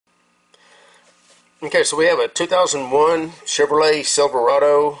Okay, so we have a 2001 Chevrolet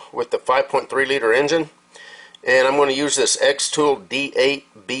Silverado with the 5.3 liter engine, and I'm going to use this Xtool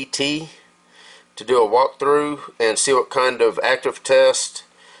D8BT to do a walkthrough and see what kind of active test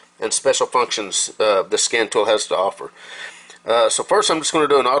and special functions the scan tool has to offer. So first I'm just going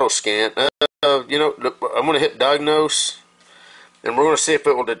to do an auto scan. I'm going to hit Diagnose, and we're going to see if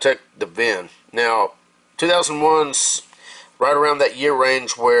it will detect the VIN. Now, 2001's right around that year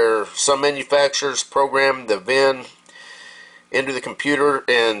range where some manufacturers program the VIN into the computer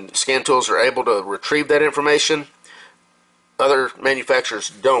and scan tools are able to retrieve that information. Other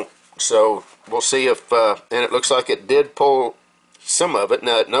manufacturers don't. So we'll see if, and it looks like it did pull some of it.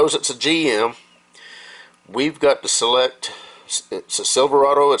 Now it knows it's a GM. We've got to select, it's a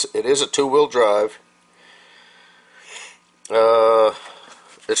Silverado, it is a two-wheel drive.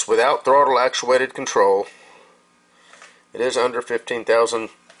 It's without throttle actuated control. It is under 15,000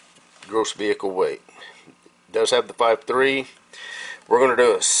 gross vehicle weight. It does have the 5.3. We're going to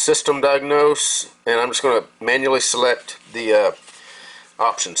do a system diagnose, and I'm just going to manually select the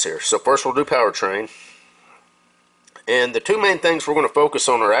options here. So first we'll do powertrain. And the two main things we're going to focus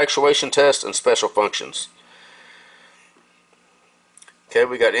on are actuation test and special functions. Okay,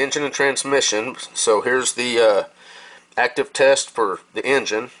 we got engine and transmission. So here's the active test for the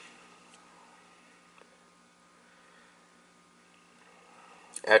engine.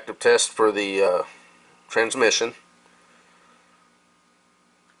 Active test for the transmission.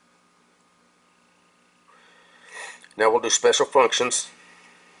 Now we'll do special functions.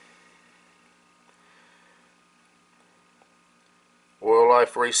 Oil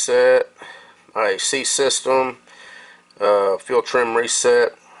life reset, IAC system, fuel trim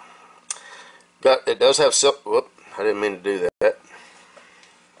reset. It does have whoop, I didn't mean to do that.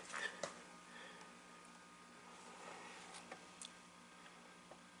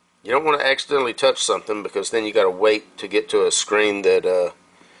 You don't want to accidentally touch something, because then you got to wait to get to a screen that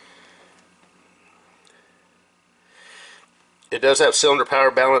it does have cylinder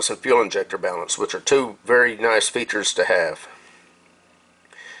power balance and fuel injector balance, which are two very nice features to have.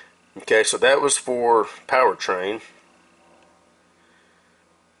 Okay, so that was for powertrain.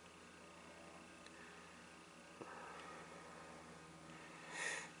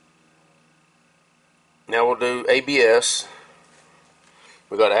 Now we'll do ABS.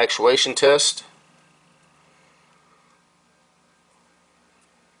 We got actuation test,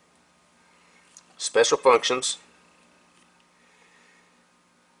 special functions,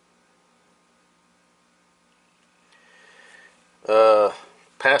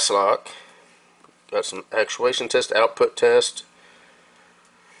 pass lock, got some actuation test, output test,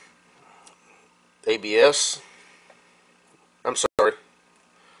 ABS, I'm sorry,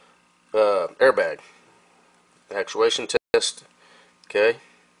 airbag, actuation test. Okay.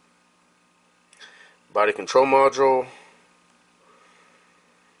 Body control module.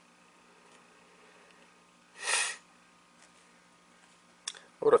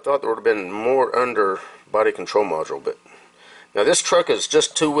 I would have thought there would have been more under body control module, but now this truck is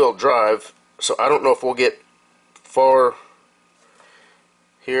just two-wheel drive, so I don't know if we'll get far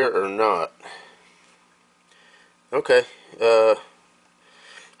here or not. Okay.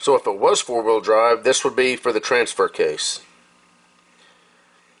 So if it was four-wheel drive, this would be for the transfer case.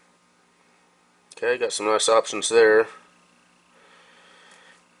 Okay, got some nice options there.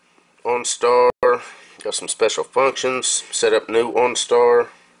 OnStar, got some special functions. Set up new OnStar.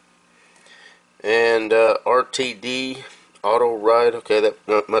 And RTD, auto ride. Okay,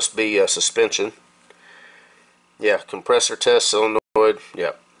 that must be suspension. Yeah, compressor test, solenoid.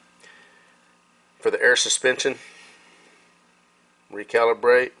 Yeah. For the air suspension,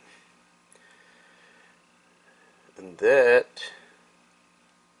 recalibrate. And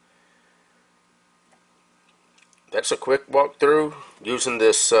that's a quick walkthrough using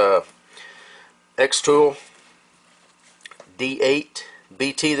this Xtool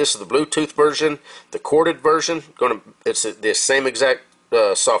D8BT. This is the Bluetooth version. The corded version, it's the same exact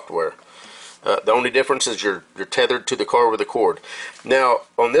software. The only difference is you're tethered to the car with a cord. Now,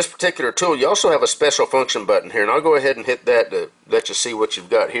 on this particular tool, you also have a special function button here, and I'll go ahead and hit that to let you see what you've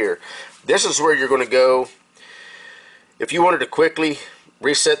got here. This is where you're going to go if you wanted to quickly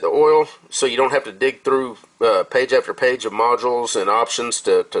reset the oil, so you don't have to dig through page after page of modules and options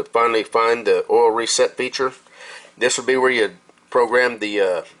to finally find the oil reset feature. This would be where you program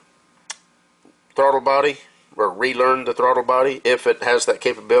the throttle body, or relearn the throttle body if it has that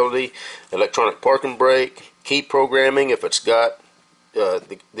capability, electronic parking brake, key programming if it's got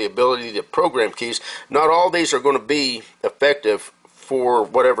the ability to program keys. Not all these are going to be effective for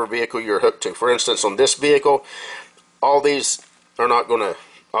whatever vehicle you're hooked to. For instance, on this vehicle, all these are not going to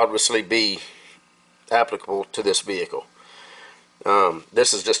obviously be applicable to this vehicle.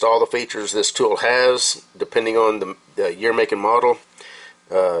 This is just all the features this tool has, depending on the year, make, and model.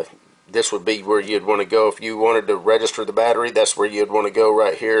 This would be where you'd want to go if you wanted to register the battery. That's where you'd want to go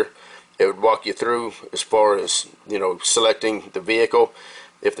right here. It would walk you through as far as, you know, selecting the vehicle.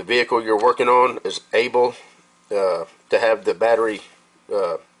 If the vehicle you're working on is able to have the battery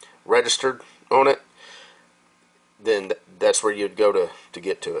registered on it, then that's where you'd go to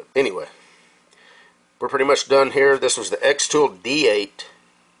get to it. Anyway, we're pretty much done here. This was the Xtool D8.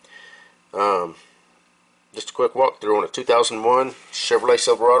 Just a quick walkthrough on a 2001 Chevrolet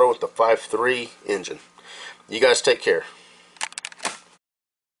Silverado with the 5.3 engine. You guys take care.